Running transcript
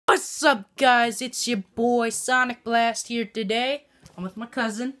What's up, guys? It's your boy Sonic Blast here today. I'm with my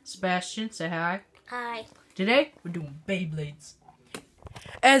cousin Sebastian. Say hi. Hi. Today we're doing Beyblades.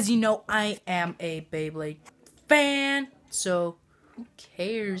 As you know, I am a Beyblade fan, so who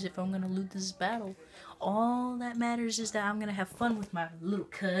cares if I'm gonna lose this battle? All that matters is that I'm gonna have fun with my little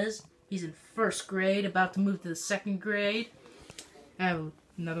cuz. He's in first grade, about to move to the second grade. I have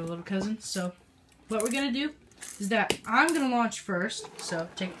another little cousin, so what we're gonna do is that I'm gonna launch first. So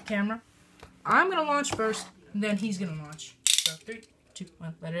take the camera. I'm gonna launch first, and then he's gonna launch. So 3, 2,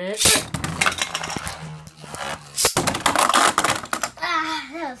 1, let it.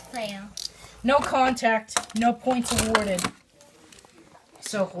 That was fail. No contact, no points awarded.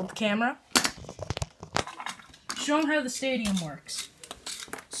 So hold the camera. Show him how the stadium works.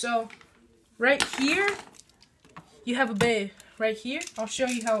 So right here, you have a bay. Right here, I'll show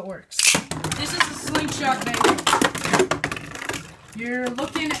you how it works. This is a slingshot bay. You're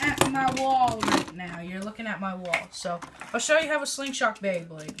looking at my wall right now. You're looking at my wall. So I'll show you how a slingshot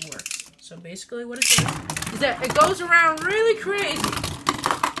Beyblade works. So basically what it is that it goes around really crazy.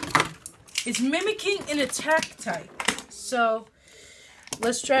 It's mimicking an attack type. So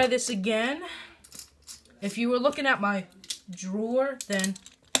let's try this again. If you were looking at my drawer, then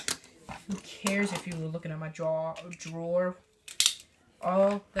who cares if you were looking at my drawer?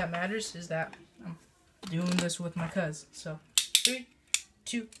 All that matters is that I'm doing this with my cuz. So 3,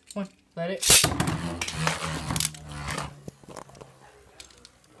 2, 1, let it.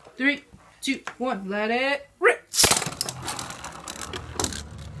 3, 2, 1, let it rip.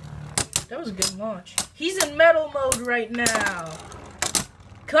 That was a good launch. He's in metal mode right now.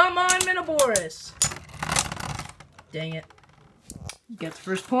 Come on, Minoboris. Dang it. You got the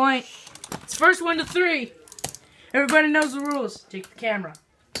first point. It's first 1 to 3. Everybody knows the rules. Take the camera.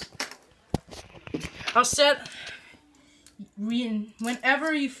 I'll set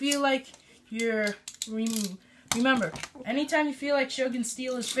whenever you feel like you're remember, anytime you feel like Shogun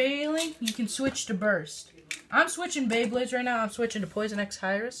Steel is failing, you can switch to Burst. I'm switching Beyblades right now. I'm switching to Poison X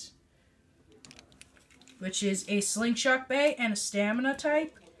Hyris, which is a slingshot bay and a stamina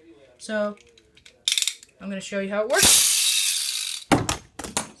type. So I'm gonna show you how it works.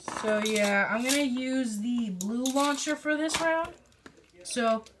 So yeah, I'm gonna use the blue launcher for this round.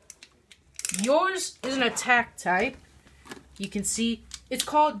 So yours is an attack type. You can see it's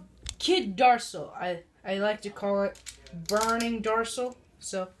called Kid Darsal. I like to call it Burning Darsal.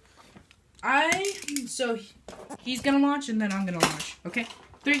 So he's gonna launch and then I'm gonna launch. Okay,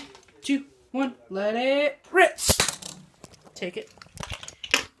 3, 2, 1, let it rip. Take it,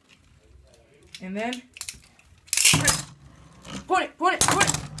 and then point it, point it, point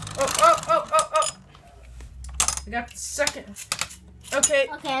it. Oh. I got the second. Okay.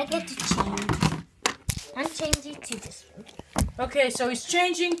 Okay, I get to change. I'm changing to this one. Okay, so he's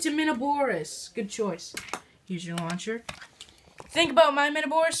changing to Minoboris. Good choice. Here's your launcher. Think about my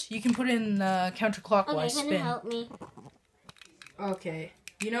Minoboris. You can put it in counterclockwise spin. spin. Help me. Okay.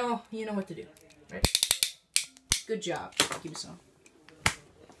 You know what to do, right? Good job. Give me some.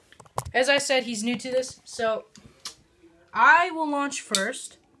 As I said, he's new to this, so I will launch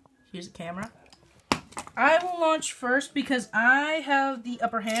first. Here's the camera. I will launch first because I have the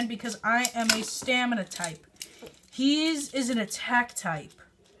upper hand because I am a stamina type. His is an attack type.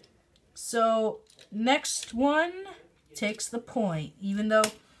 So, next one takes the point, even though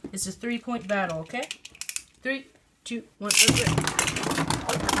it's a 3-point battle, okay? 3, 2, 1, let's go.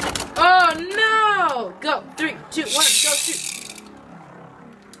 Oh, no! Go! 3, 2, 1, go, shoot!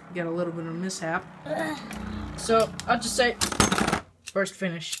 Got a little bit of a mishap. So, I'll just say, first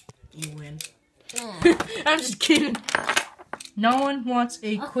finish, you win. I'm just kidding. No one wants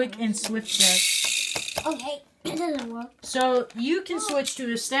a quick and swift death. Okay, it doesn't work. So you can switch to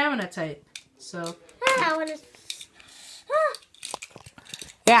a stamina type. So I want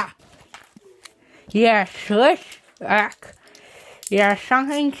to. Yeah, switch back. Yeah,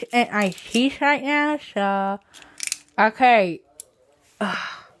 something's in my teeth right now, so okay.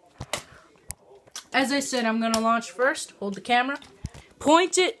 as I said, I'm gonna launch first. Hold the camera.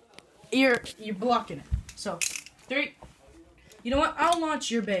 Point it. You're blocking it. So 3. You know what? I'll launch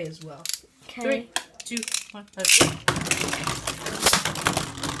your bay as well. Okay. 3, 2, 1. Let's go.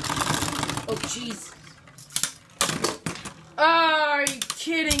 Oh jeez. Oh, are you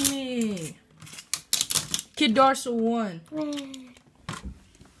kidding me? Kid Darsal won.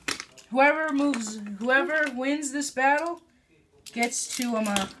 Whoever wins this battle gets to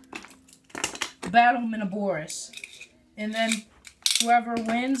battle Minoboris, and then whoever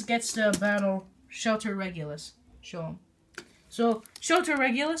wins gets to battle Shelter Regulus. Show him. So Shelter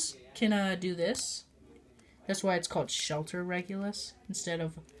Regulus can do this. That's why it's called Shelter Regulus instead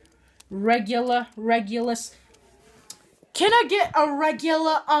of Regulus. Can I get a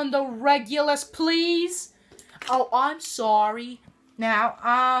regular on the Regulus, please? Oh, I'm sorry.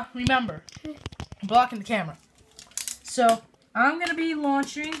 Now, remember, I'm blocking the camera. So, I'm going to be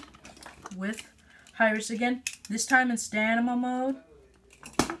launching with Iris again. This time in Stanima mode.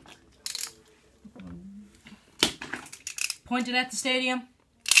 Pointed at the stadium.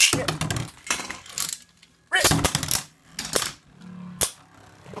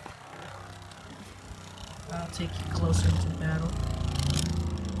 I'll take you closer to battle.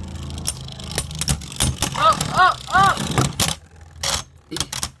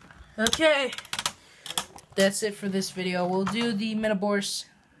 Okay. That's it for this video. We'll do the Metaborse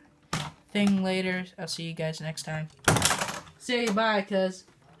thing later. I'll see you guys next time. Say bye, cuz.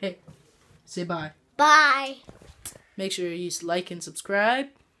 Hey, say bye. Bye. Make sure you like and subscribe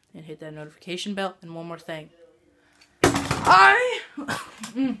and hit that notification bell. And one more thing. I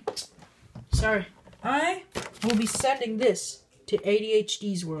will be sending this to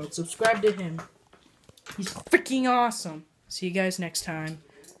ADHD's World. Subscribe to him. He's freaking awesome. See you guys next time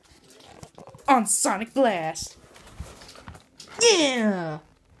on Sonic Blast. Yeah!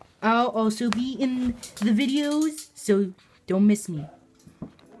 I'll also be in the videos, so don't miss me.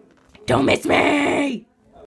 Don't miss me!